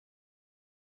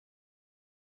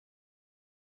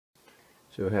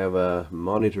So we have a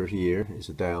monitor here. It's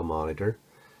a Dell monitor,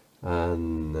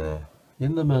 and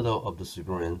in the middle of the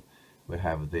screen we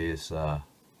have this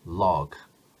log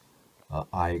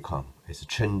icon. It's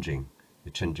changing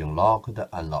locked,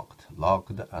 unlocked,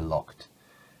 locked, unlocked.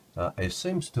 It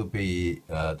seems to be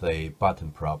the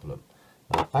button problem.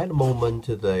 At the moment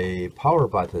the power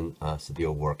button is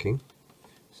still working,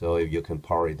 so if you can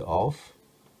power it off,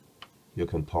 you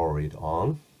can power it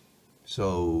on.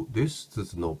 So this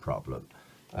is no problem.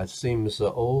 It seems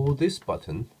all this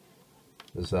button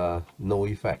is no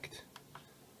effect.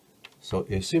 So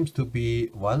it seems to be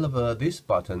one of this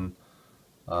button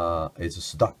is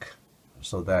stuck,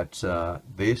 so that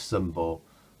this symbol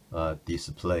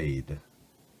displayed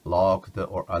locked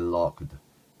or unlocked.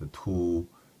 The two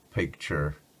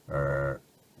picture are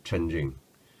changing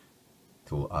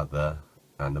to other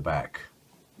and back.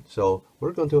 So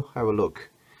we're going to have a look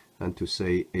and to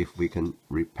see if we can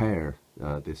repair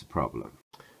this problem.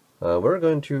 We're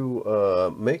going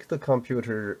to make the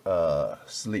computer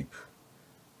sleep,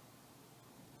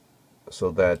 so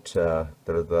that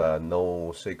there's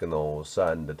no signal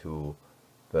sent to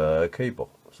the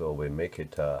cable. So we make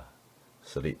it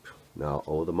sleep. Now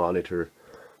all the monitor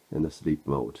in the sleep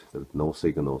mode. There's no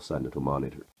signal sent to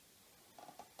monitor.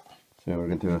 So we're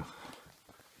going to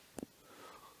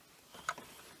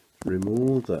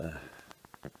remove the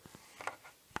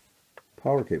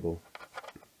power cable.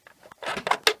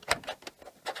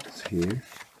 It's here.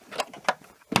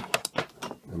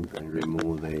 I'm going to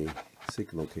remove the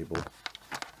signal cable.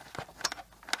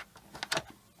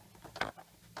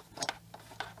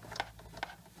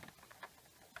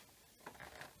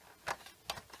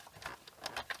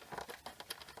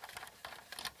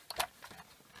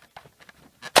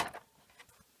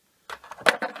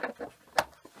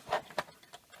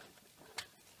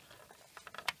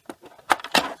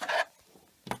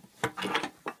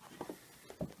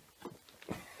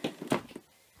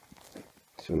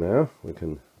 So now we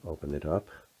can open it up.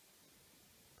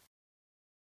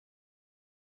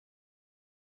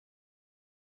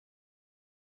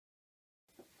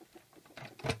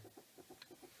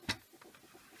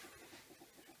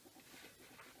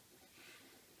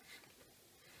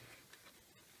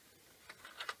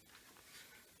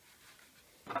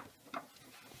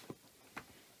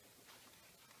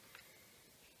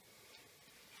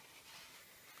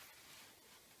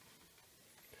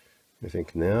 I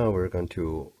think now we're going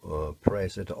to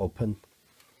press it open.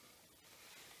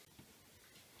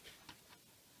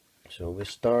 So we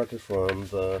start from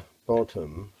the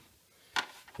bottom.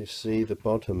 You see the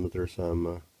bottom, there's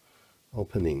some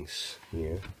openings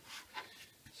here.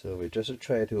 So we just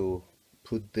try to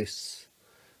put these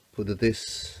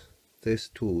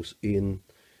tools in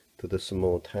to the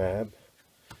small tab,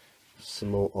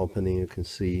 small opening you can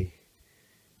see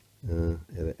at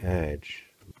the edge.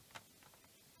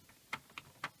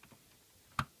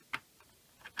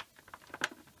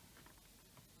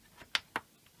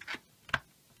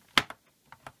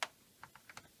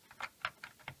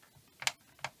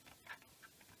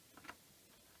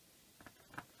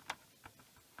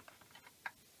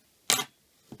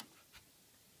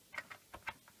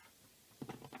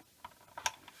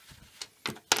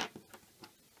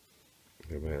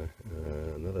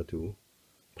 Another tool,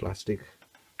 plastic.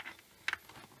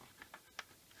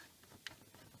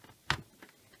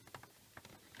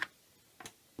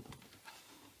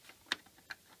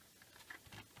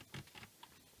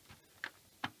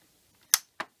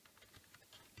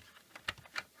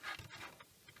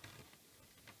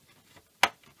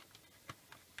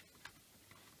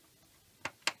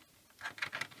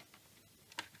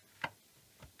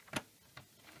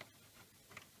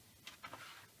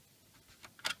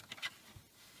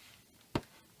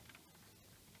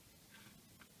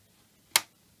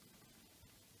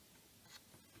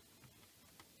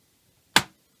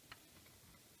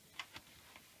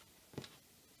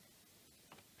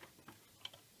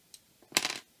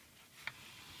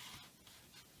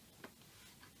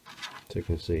 So you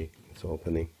can see it's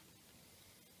opening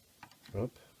up.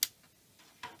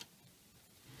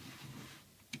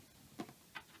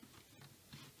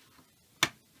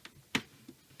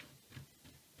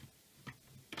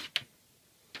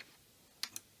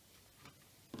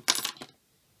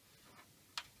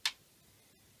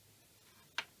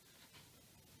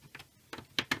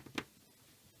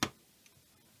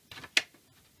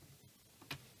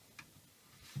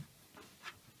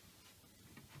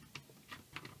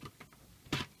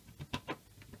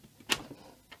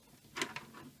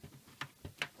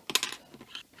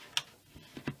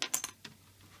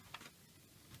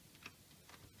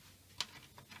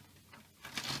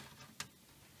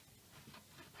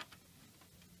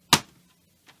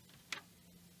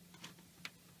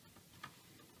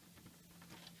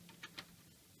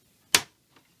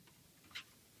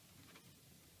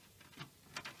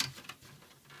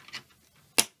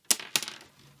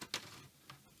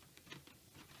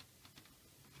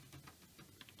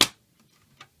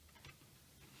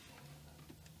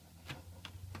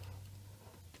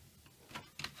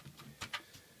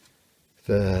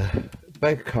 The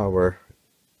back cover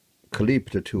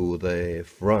clipped to the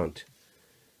front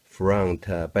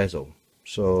bezel.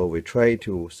 So we try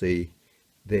to see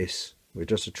this. We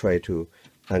just try to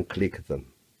unclick them,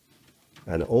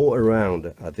 and all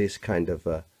around are this kind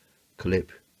of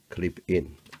clip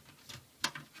in.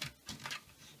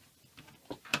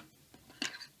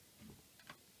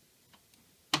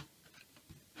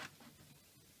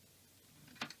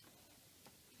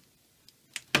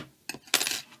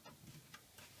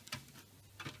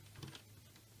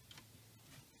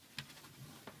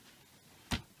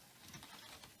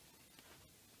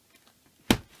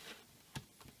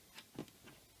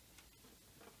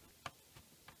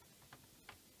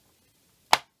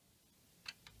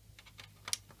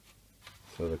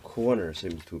 So the corner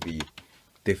seems to be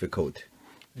difficult.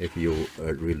 If you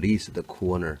release the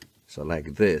corner, so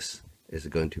like this, it's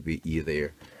going to be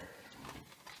easier.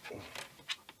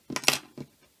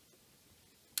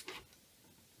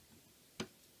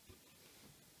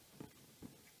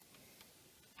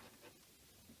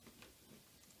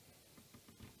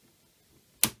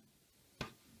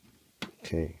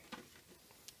 Okay,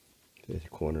 this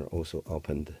corner also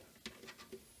opened.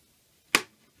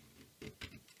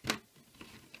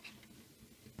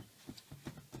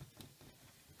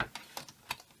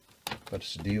 But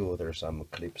still, there's some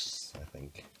clips, I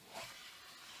think.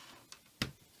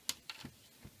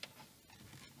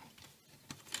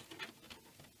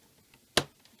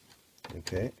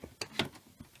 Okay,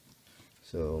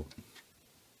 so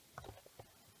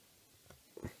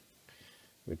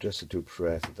we just to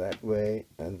press that way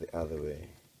and the other way,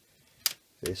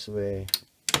 this way,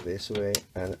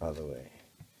 and other way.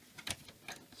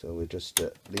 So we just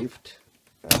lift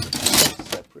and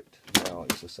separate. Now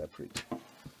it's a separate.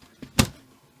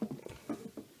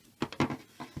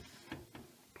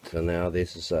 So now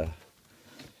this is a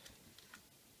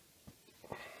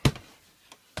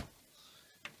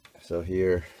so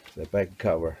here the back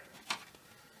cover.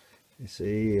 You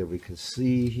see, we can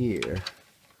see here.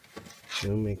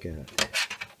 Oh my god!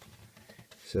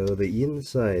 So the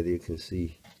inside you can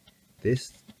see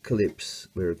this clips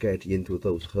will get into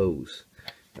those holes,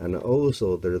 and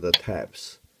also there are the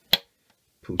tabs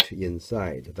put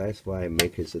inside. That's why it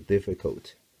makes it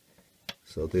difficult.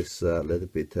 So this a little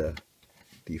bit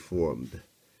deformed,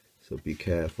 so be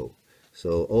careful.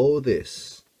 So all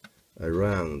this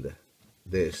around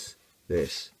this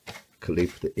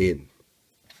clipped in,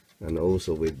 and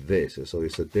also with this, so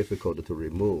it's difficult to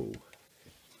remove.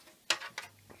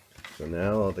 So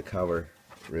now the cover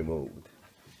removed.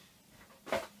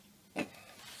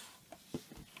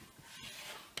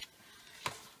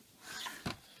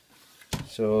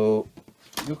 So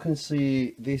you can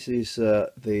see this is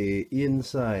the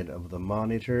inside of the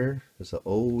monitor. It's an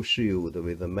old shield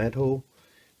with the metal,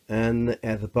 and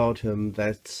at the bottom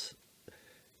that's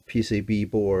PCB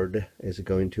board is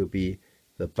going to be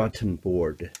the button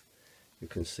board. You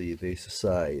can see this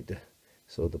side.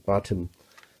 So the button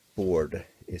board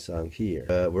is on here.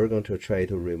 We're going to try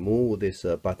to remove this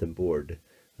button board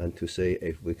and to see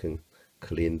if we can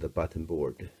clean the button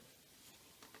board.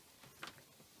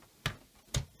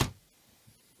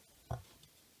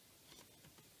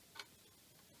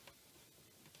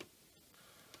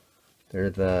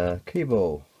 There's the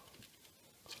cable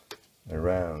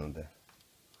around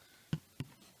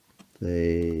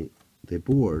the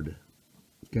board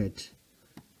get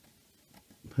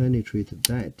penetrate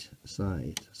that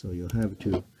side, so you have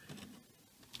to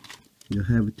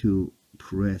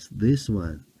press this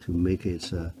one to make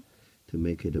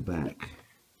it back.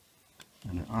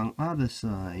 And on other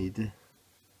side,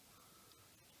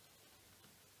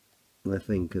 I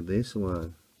think this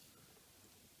one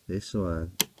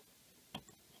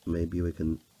maybe we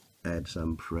can add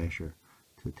some pressure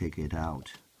to take it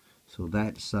out. So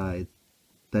that side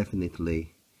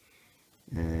definitely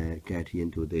get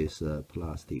into this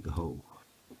plastic hole.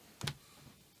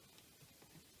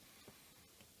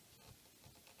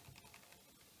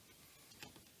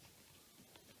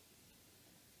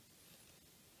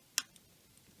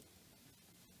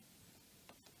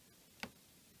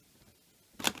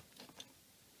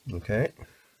 Okay.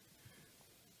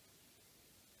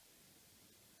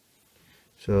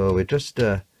 So we just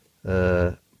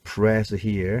press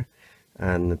here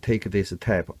and take this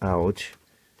tab out,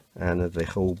 and the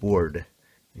whole board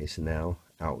is now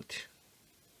out.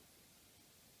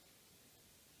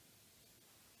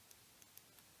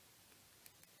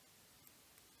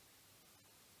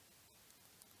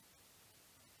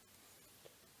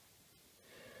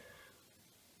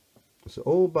 So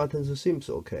all buttons seems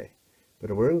okay,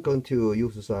 but we're going to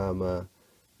use some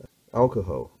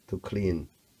alcohol to clean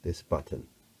this button.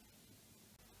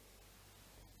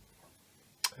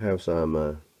 have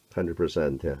some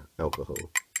 100% alcohol.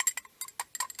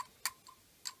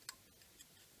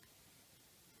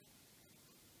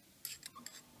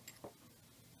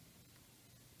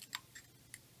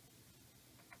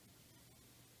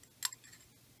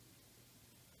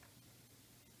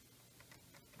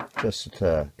 Just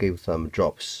give some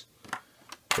drops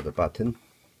to the button.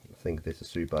 I think this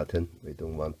is 3 buttons. We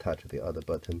don't want to touch the other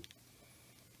button.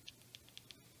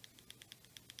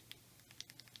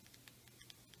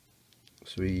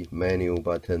 Three manual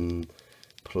button,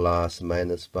 plus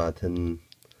minus button.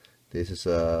 This is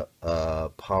a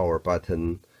power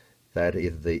button. That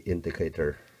is the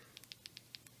indicator.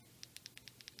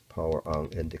 Power on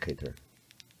indicator.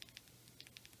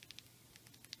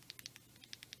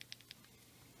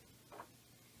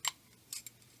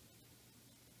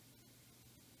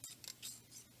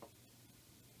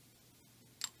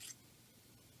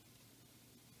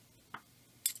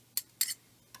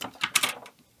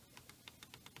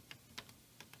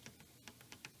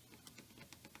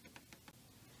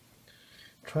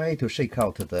 Try to shake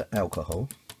out the alcohol.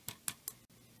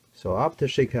 So after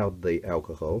shake out the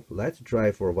alcohol, let's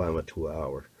dry for 1 or 2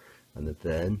 hours, and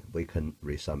then we can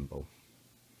reassemble.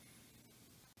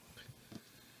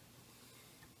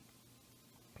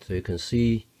 So you can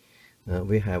see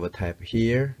we have a tab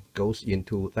here, goes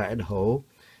into that hole,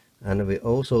 and we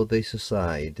also this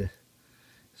side.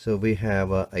 So we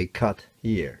have a cut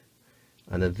here,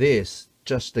 and this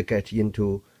just get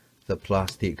into the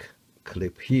plastic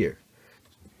clip here.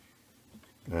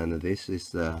 And this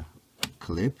is the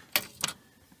clip,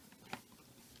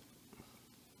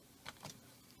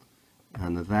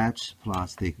 and that's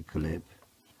plastic clip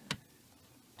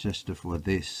just for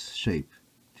this shape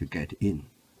to get in.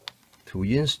 To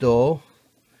install,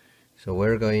 so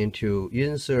we're going to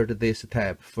insert this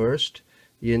tab first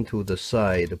into the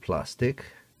side plastic.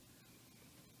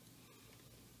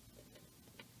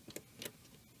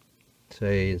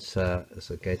 Say it's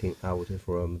getting out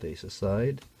from this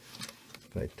side.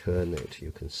 If I turn it,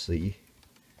 you can see.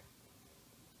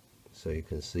 So you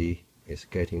can see it's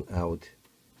getting out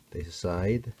this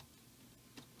side.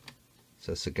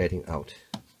 So it's getting out.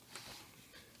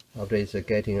 After it's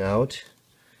getting out,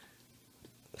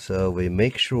 so we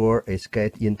make sure it's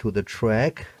get into the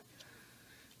track,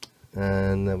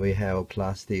 and we have a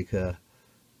plastic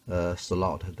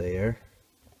slot there.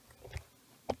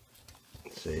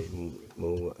 So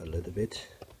move a little bit.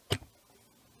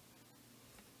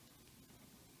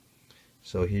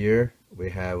 So here we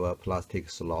have a plastic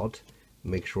slot.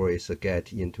 Make sure it's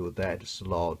get into that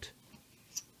slot.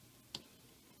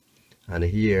 And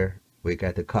here we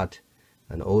get a cut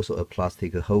and also a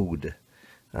plastic hold.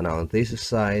 And on this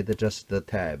side, just the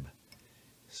tab.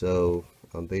 So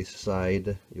on this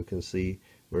side, you can see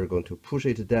we're going to push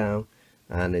it down,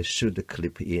 and it should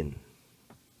clip in.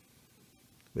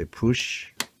 We push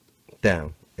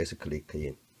down, it's clip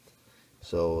in.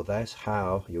 So that's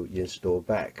how you install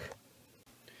back.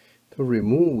 To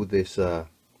remove this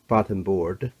button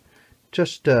board,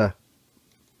 just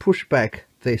push back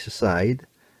this side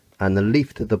and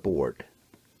lift the board.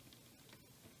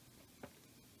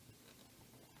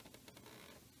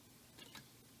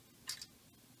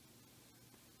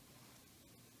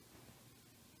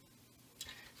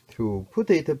 To put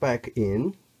it back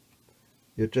in,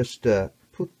 you just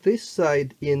put this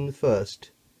side in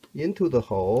first into the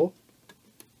hole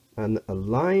and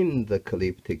align the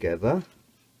clip together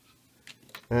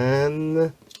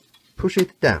and push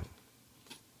it down.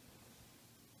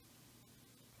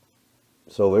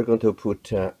 So we're going to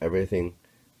put everything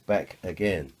back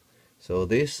again. So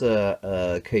this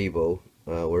cable,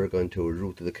 we're going to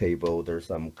route the cable. There's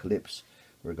some clips.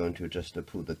 We're going to just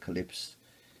put the clips.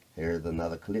 Here's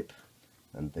another clip,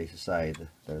 and this side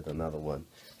there's another one.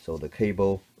 So the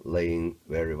cable laying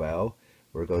very well.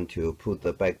 We're going to put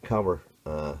the back cover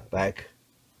back.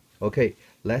 Okay,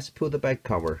 let's put the back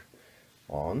cover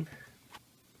on.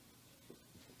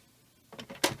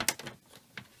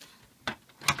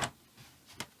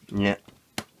 Yeah,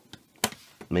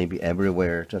 maybe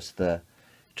everywhere. Just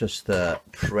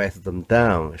press them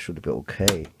down. It should be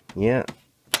okay. Yeah,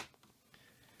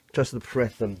 just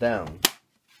press them down.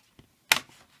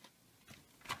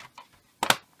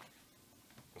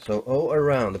 So all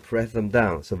around, press them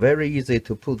down. So very easy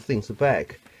to put things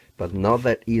back, but not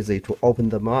that easy to open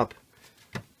them up.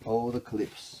 All the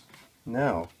clips.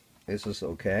 Now this is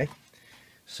okay.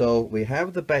 So we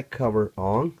have the back cover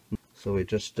on. So we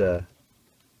just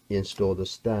install the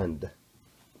stand.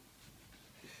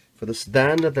 For the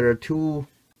stand, there are 2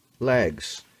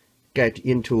 legs get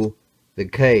into the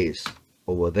case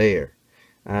over there,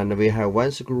 and we have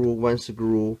one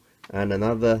screw, and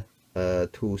another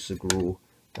 2 screw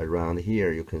Around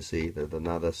here you can see that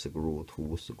another screw,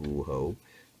 2 screw hole.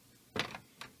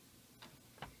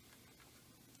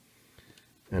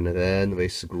 And then we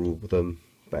screw them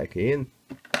back in.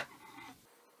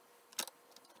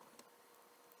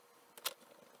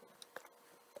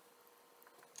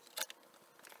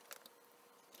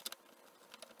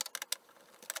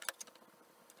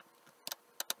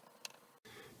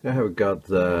 I have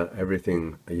got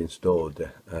everything installed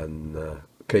and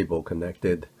cable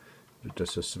connected.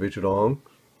 Just switch it on.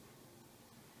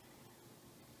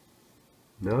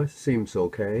 Now it seems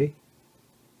okay.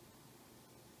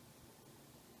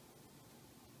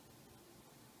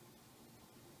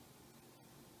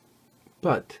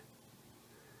 But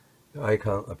the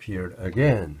icon appeared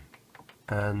again,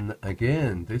 and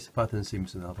again this button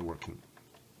seems not working.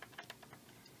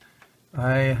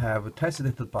 I have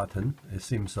tested the button. It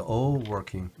seems all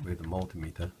working with the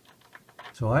multimeter.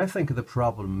 So I think the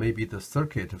problem may be the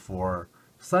circuit for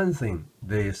sensing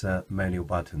this menu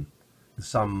button.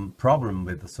 Some problem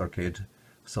with the circuit,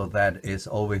 so that it's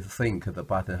always think the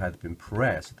button has been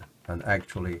pressed and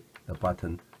actually the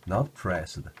button not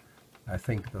pressed. I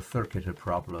think the circuit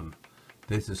problem,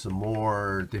 this is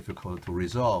more difficult to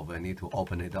resolve. I need to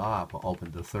open it up,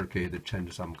 open the circuit,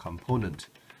 change some component.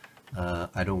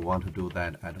 I don't want to do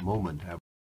that at the moment. I